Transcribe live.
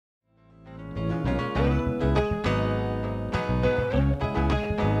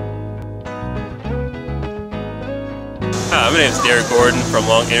My name is Derek Gordon from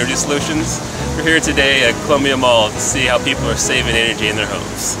Long Energy Solutions. We're here today at Columbia Mall to see how people are saving energy in their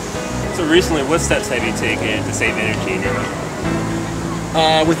homes. So recently, what steps have you taken to save energy in your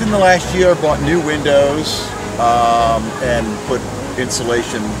home? Within the last year, I bought new windows and put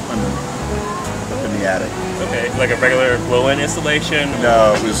insulation up in the attic. Okay, like a regular blow-in installation?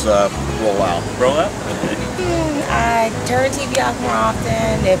 No, it was roll-out. Roll-out? Okay. I turn the TV off more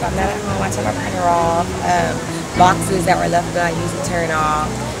often. If I'm not at home, I turn my printer off. Boxes that were left good, I usually turn off.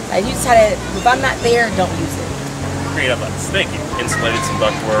 I usually try to, if I'm not there, don't use it. Great advice. Thank you. Insulated some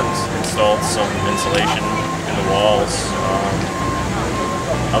ductwork, installed some insulation in the walls.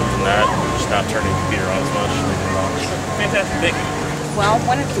 Other than that, just not turning the computer on as much. Fantastic. Thank you. Well,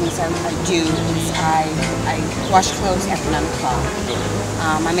 one of the things I do is I wash clothes after 9 o'clock.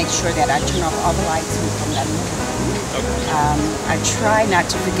 I make sure that I turn off all the lights when I'm done with the room. I try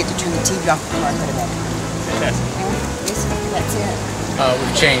not to forget to turn the TV off before I go to bed. Fantastic. And basically, that's it.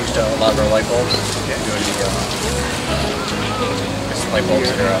 We've changed a lot of our light bulbs. Okay. Doing the light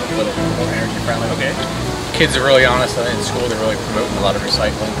bulbs that are a little more energy friendly. Okay. Kids are really honest in school. They're really promoting a lot of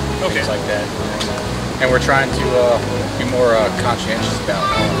recycling, things like that. And we're trying to be more conscientious about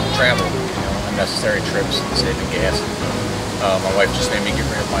travel, unnecessary trips, and saving gas. My wife just made me get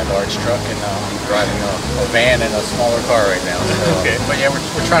rid of my large truck, and I'm driving a van and a smaller car right now. So, but yeah,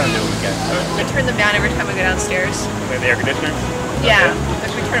 we're trying to do what we can. We turn them down every time we go downstairs. Like the air conditioner? Yeah,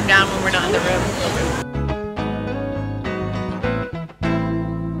 like we turn them down when we're not in the room. Okay.